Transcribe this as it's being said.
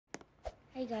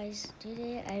Hey guys,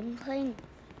 today I'm playing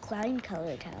Climb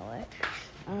Color Tower.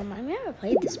 I've never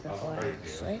played this before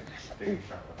actually.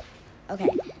 Okay,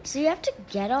 so you have to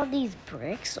get all these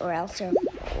bricks or else they're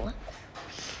full.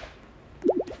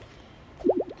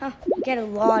 Huh, you get a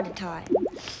lot of time,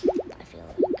 I feel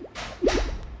like.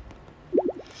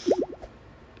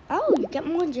 Oh, you get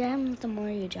more gems the more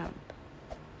you jump.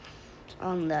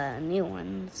 On the new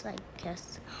ones, I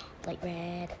guess, like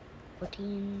red.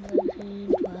 14,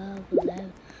 13, 12,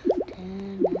 11,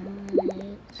 10,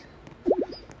 9, 8.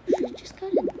 Should I just go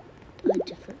to a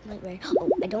different light red?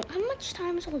 Oh, I don't have much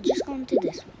time, so we'll just go into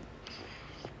this one.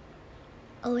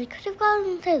 Oh, I could have gone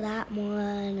into that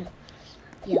one.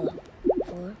 Yellow.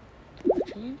 4,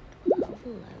 13, 12,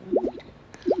 11,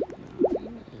 10,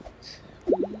 9, 8,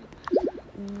 7.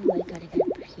 Ooh, I gotta get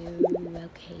up here.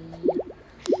 Okay.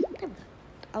 There we go.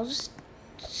 I'll just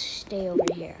stay over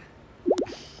here.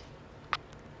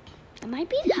 It might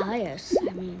be the highest.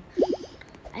 I mean,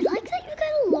 I like that you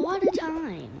get a lot of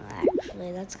time,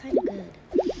 actually. That's kind of good.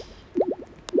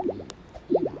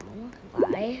 You know,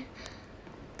 why?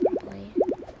 Probably.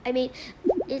 I mean,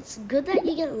 it's good that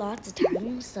you get lots of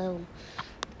time, so,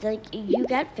 like, you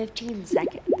get 15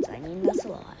 seconds. I mean, that's a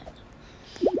lot.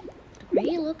 The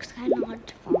gray looks kind of hard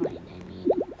to find. I mean,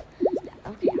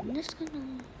 okay, I'm just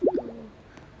gonna go.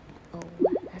 Oh,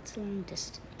 that's a long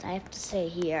distance. I have to stay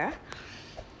here.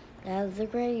 Now the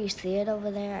gray, you see it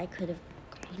over there. I could have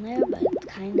gone there, but it's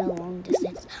kind of long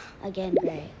distance. Again,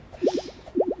 gray.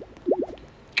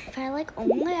 If I like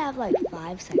only have like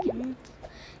 5 seconds,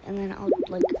 and then I'll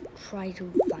like try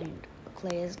to find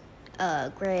gray as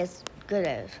good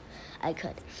as I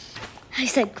could. I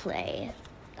said clay.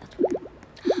 That's what.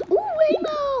 Ooh, rainbow!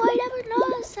 I never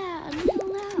noticed that until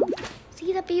now.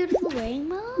 See that beautiful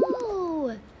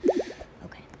rainbow?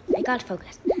 Okay, I gotta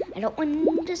focus. I don't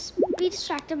want to be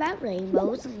distracted about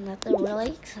rainbows, and that they're really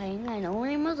exciting. I know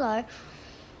rainbows are,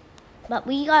 but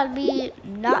we gotta be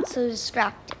not so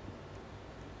distracted.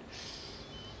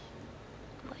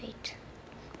 Wait.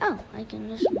 Oh, I can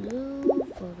just move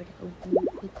forward. Oh,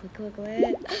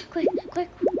 quick.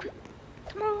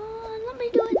 Come on, let me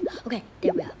do it. Okay,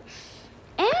 there we go.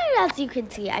 And as you can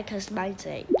see, I customized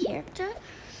a character.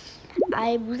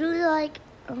 I really like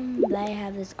that I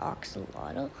have this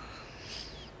axolotl.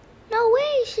 No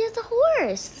way, she has a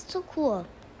horse. That's so cool.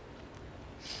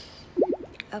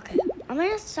 Okay, I'm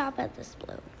gonna stop at this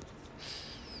blue.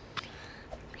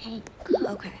 Pink.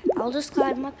 Okay, I'll just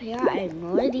climb up here. I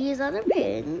ignore these other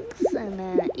pinks, and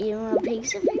even though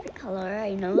pink's your favorite color,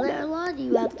 I know there are a lot of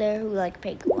you out there who like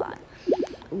pink a lot.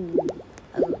 Ooh,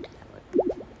 I'll go to that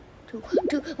one.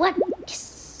 Two, one.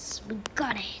 Yes, we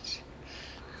got it.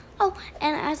 Oh,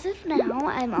 and as of now,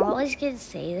 I'm always gonna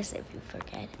say this if you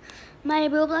forget. My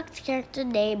Roblox character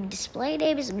name, display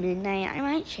name is Midnight. I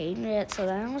might change it so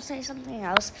then I'll say something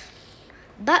else.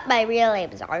 But my real name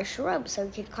is Arshroom, so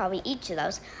you can call me each of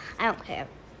those. I don't care.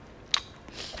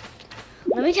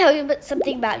 Let me tell you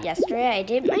something about yesterday. I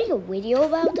didn't make a video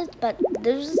about this, but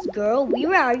there's this girl. We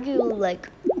were arguing like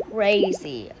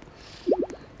crazy.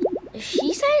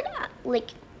 She said,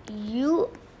 like, you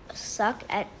suck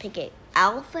at picking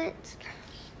outfits,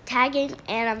 tagging,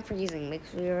 and I'm freezing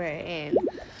because we were in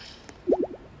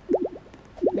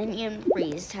Minion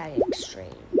Freeze Tag Extreme.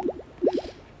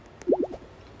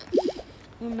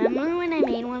 Remember when I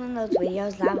made one of those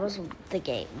videos? That was the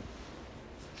game.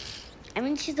 I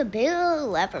mean, she's a big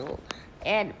level,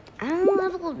 and I'm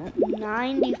level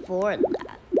 94 in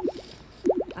that.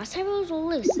 Last time I was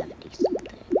only 70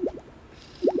 something.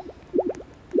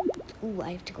 Ooh,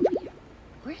 I have to go over here.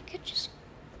 Or I could just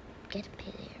get up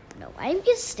here. No, I'm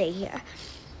gonna stay here.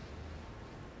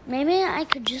 Maybe I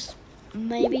could just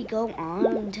go on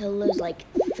until there's like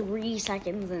 3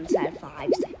 seconds instead of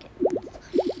 5 seconds.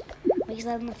 Because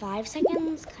then the 5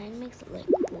 seconds kind of makes it like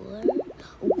cooler.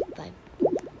 Oh, 5,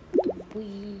 4,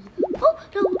 3. Oh,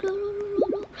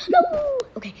 no.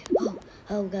 Okay,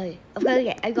 okay.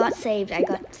 I got saved.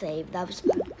 That was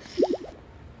fun.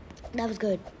 That was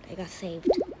good. I got saved.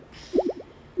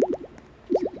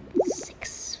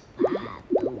 6, 5,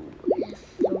 4,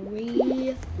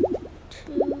 3,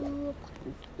 2.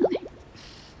 Okay.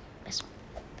 Best one.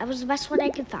 That was the best one I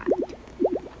could find.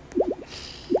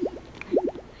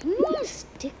 I'm gonna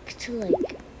stick to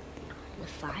like the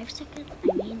 5 second.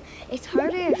 I mean, it's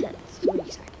harder if it's 3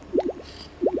 seconds.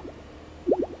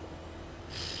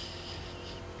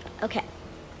 Okay.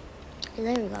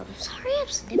 There we go. Sorry I'm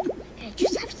sniffling. I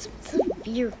just have some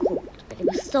severe cold, but I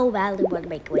was so badly want to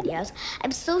make videos.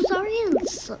 I'm so sorry.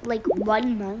 It's like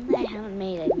 1 month I haven't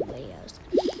made any videos.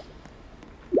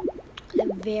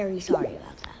 I'm very sorry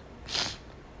about that.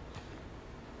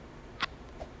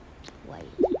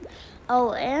 white.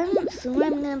 Oh, and soon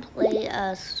I'm gonna play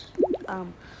a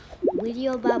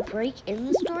video about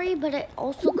break-in story, but it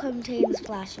also contains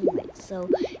flashing lights. So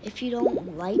if you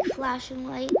don't like flashing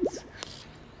lights,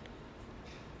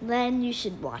 then you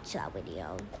should watch that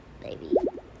video, maybe.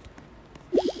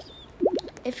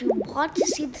 If you want to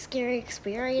see the scary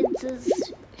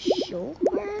experiences, sure.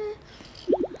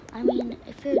 I mean,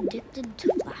 if you're addicted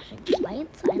to flashing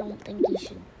lights, I don't think you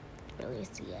should really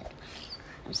see it.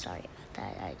 I'm sorry about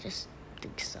that. I just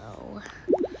think so.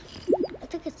 I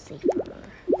think it's safer.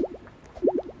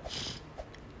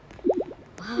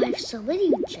 Wow, I have so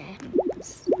many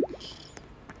gems.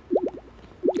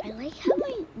 I like how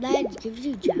that gives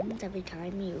you gems every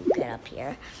time you get up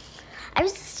here. I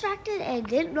was distracted and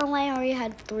didn't know I already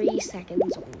had 3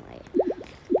 seconds only.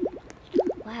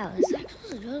 Wow, this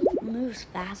actually just moves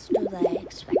faster than I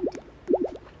expected.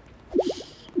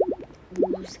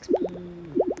 6,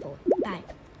 4, 5.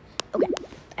 Okay,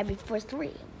 I mean 4,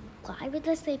 3. Why would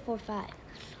I say 4, 5?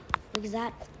 Because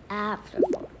that's after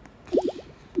 4.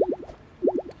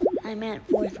 I meant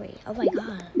 4, 3. Oh my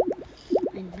god.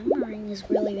 My numbering is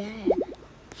really bad.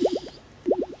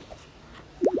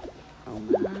 Oh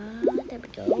my, there we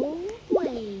go.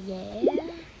 Yeah.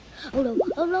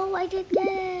 Oh no, I did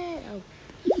that. Oh,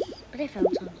 but I found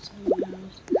something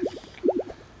else.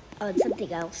 Oh, it's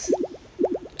something else.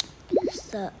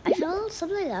 So, I found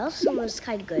something else that was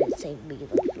kind of good at saving me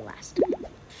like the last time.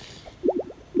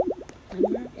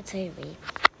 Remember? It saved me.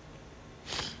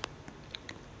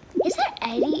 Is there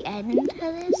any end to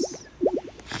this?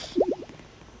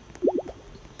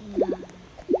 No.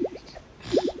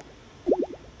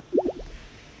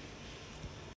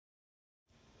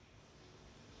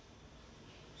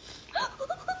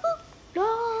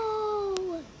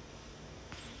 No!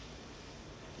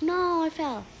 No, I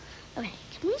fell. Okay,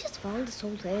 can we just follow this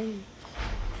whole thing?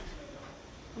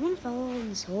 I want to follow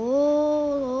this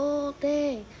whole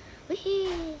thing. Wee!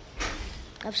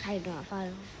 I was kind of not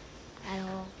following at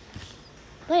all.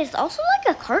 But it's also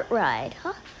like a cart ride,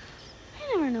 huh?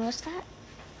 I never noticed that.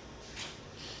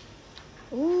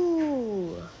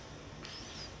 Ooh.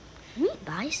 Can we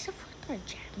buy stuff with our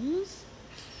gems?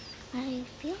 I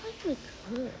feel like we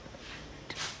could.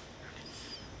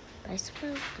 Buy stuff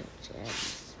with our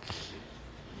gems.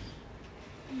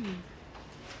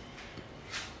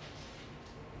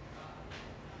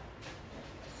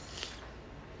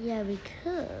 Yeah, we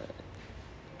could.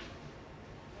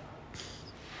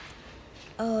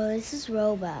 Oh, this is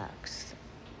Robux.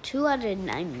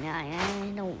 $299.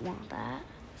 I don't want that.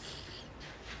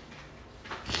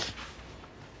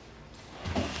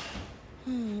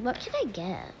 What can I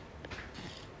get?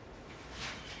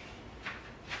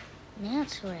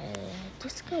 That's right.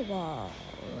 Disco ball.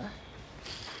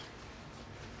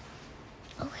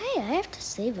 Okay, I have to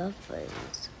save up for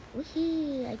this.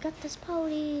 Wee! I got this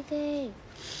pony thing.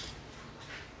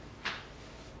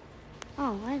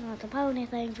 Oh, I got the pony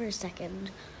thing for a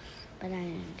second, but I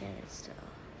didn't get it still.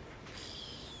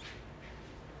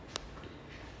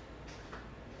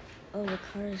 Oh, the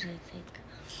cars, I think.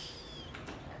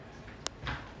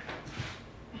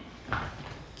 I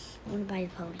want to buy the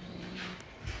pony.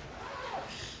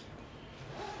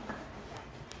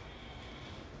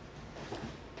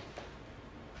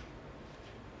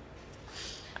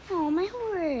 Oh, my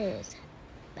horse.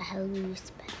 Bahoos.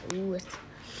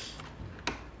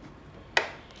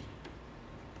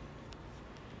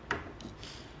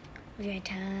 Right,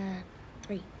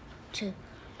 3, 2,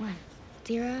 1,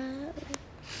 0.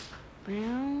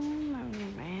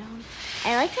 Round.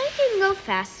 I like how I can go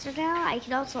faster now. I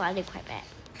can also add equipment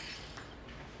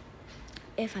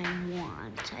if I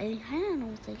want. I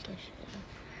don't think I should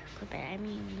equip it. I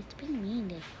mean, it's being mean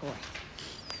to horse.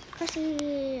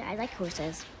 Horsey. I like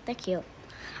horses. They're cute.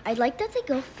 I like that they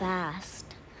go fast.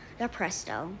 They're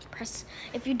presto.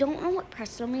 If you don't know what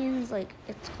presto means, like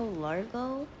it's called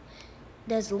Largo.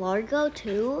 There's Largo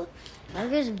too.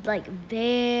 Largo's like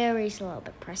very slow,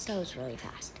 but presto is really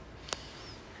fast.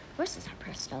 Horses are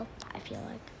presto, I feel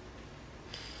like.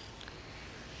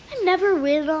 I never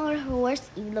ridden on a horse,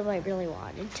 even though I really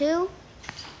wanted to.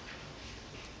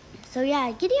 So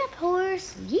yeah, giddy up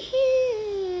horse.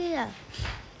 Yeah.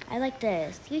 I like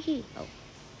this. Yee. Oh.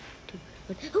 2,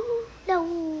 1. Oh,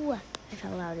 no. I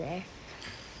fell out of there.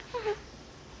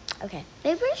 Okay.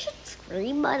 Maybe I should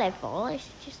scream when I fall. I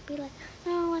should just be like,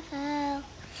 no, I fell.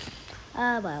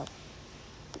 Well.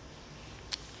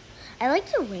 I like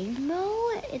the rainbow.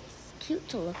 It's cute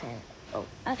to look at. Oh,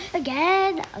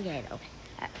 again. Okay.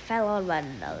 I fell on one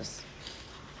of those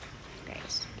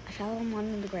grays. I fell on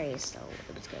one of the grays, so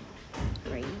it was good.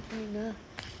 Great.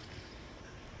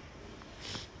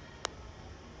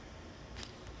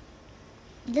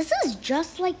 This is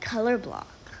just like Color Block.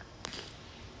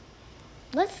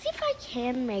 Let's see if I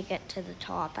can make it to the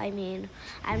top. I mean,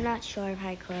 I'm not sure if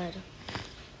I could.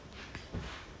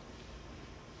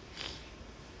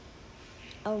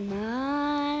 Oh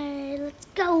my, let's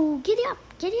go. Giddy up,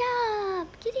 giddy up,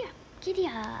 giddy up, giddy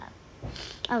up.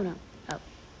 Oh no, oh.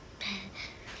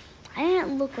 I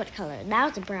didn't look what color. Now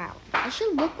it's brown. I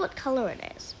should look what color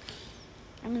it is.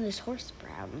 I mean, this horse is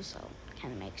brown, so it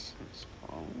kind of makes sense.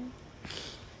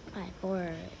 5,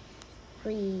 4,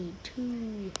 3,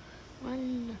 2,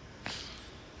 1.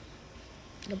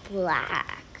 The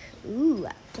black. Ooh,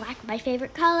 black, my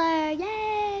favorite color.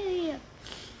 Yay!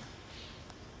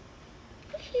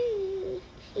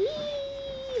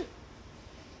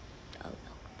 Oh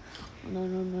no.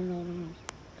 No.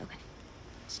 Okay,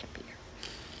 step here.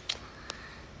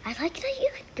 I like that you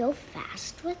could go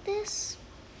fast with this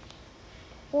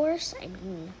horse. I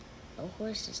mean, the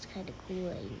horse is kind of cool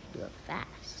that you can do it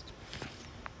fast.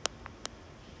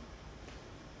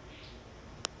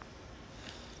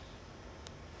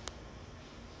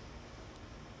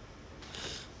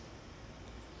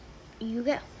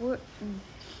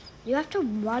 You have to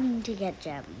run to get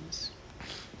gems.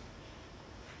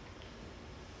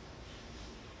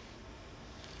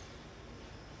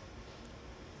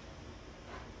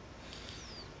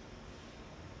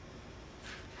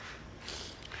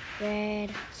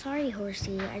 Red. Sorry,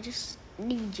 horsey. I just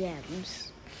need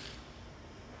gems.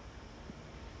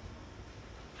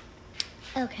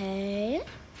 Okay.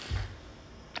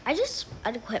 I just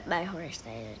unequipped my horse.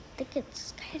 I think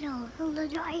it's kind of a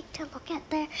little annoying to look at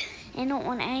there. I don't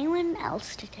want anyone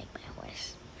else to take my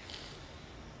horse.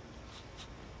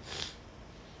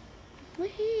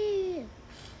 Whee!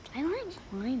 I like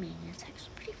climbing. It's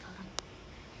actually pretty fun.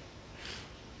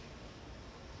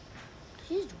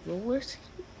 These roller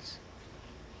skates.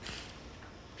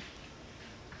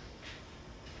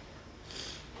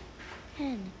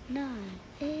 10, 9,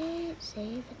 8,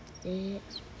 7,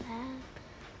 6, 5,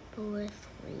 4, 3,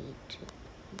 2.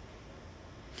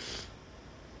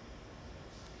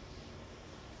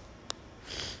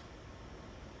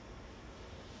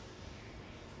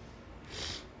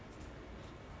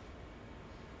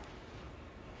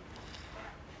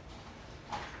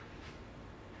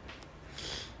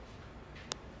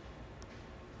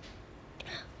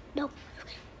 No.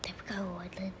 Okay, there we go. I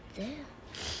did there.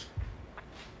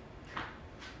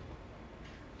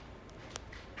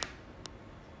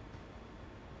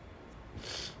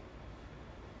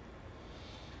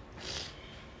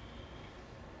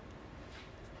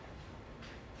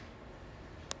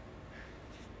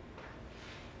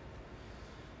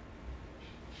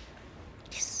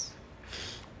 Yes.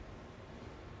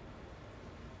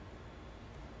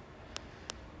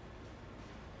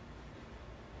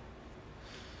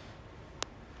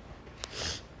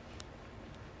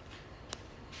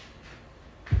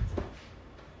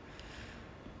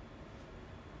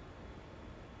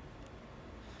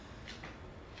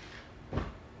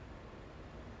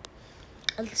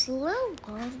 It's a little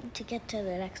long to get to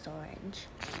the next orange.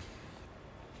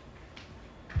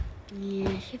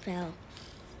 Yeah, she fell.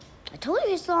 I told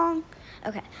you it's long.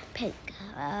 Okay, pink.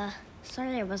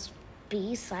 Sorry I must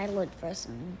be silent for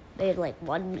maybe like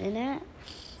 1 minute.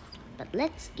 But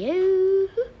let's go.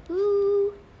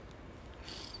 Oh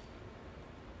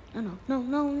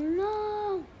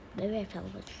no. Maybe I fell,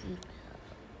 but she fell.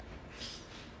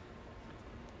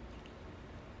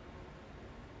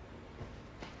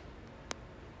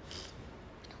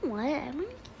 What? I want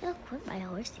to equip my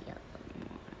horsey up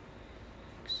more.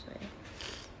 Actually,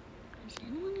 I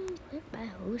don't want to equip my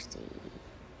horsey.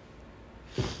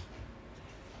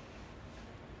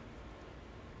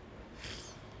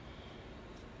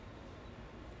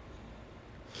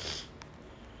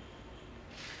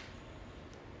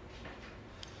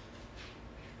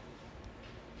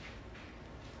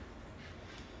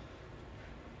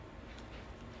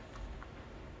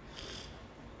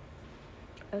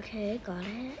 Okay, got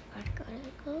it. Got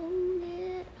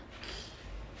it.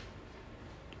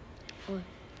 4,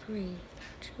 3,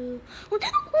 2, 1.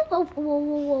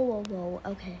 Whoa.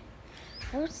 Okay.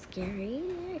 That was scary.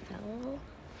 I fell.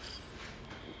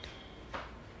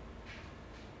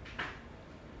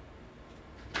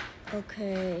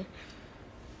 Okay.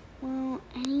 Well,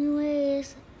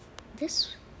 anyways,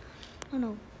 this. Oh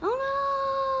no.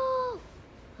 Oh.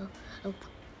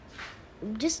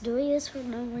 I'm just doing this for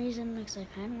no reason because I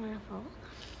kind of want to fall.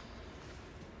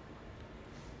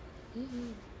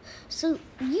 So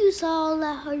you saw all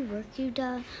that hard work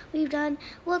we've done.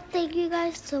 Well, thank you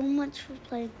guys so much for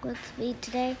playing with me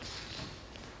today.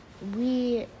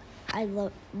 We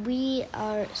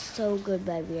are so good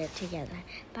when we are together.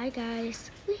 Bye guys.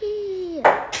 Whee!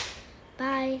 Bye.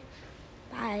 Bye.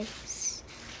 Bye.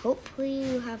 Hopefully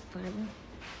you have fun.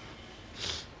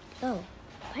 Oh,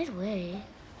 by the way,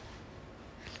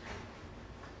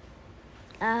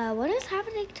 what is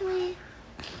happening to me?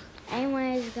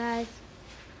 Anyways, guys,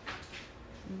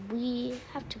 we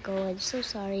have to go. I'm so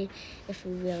sorry if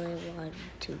we really want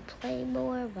to play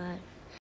more, but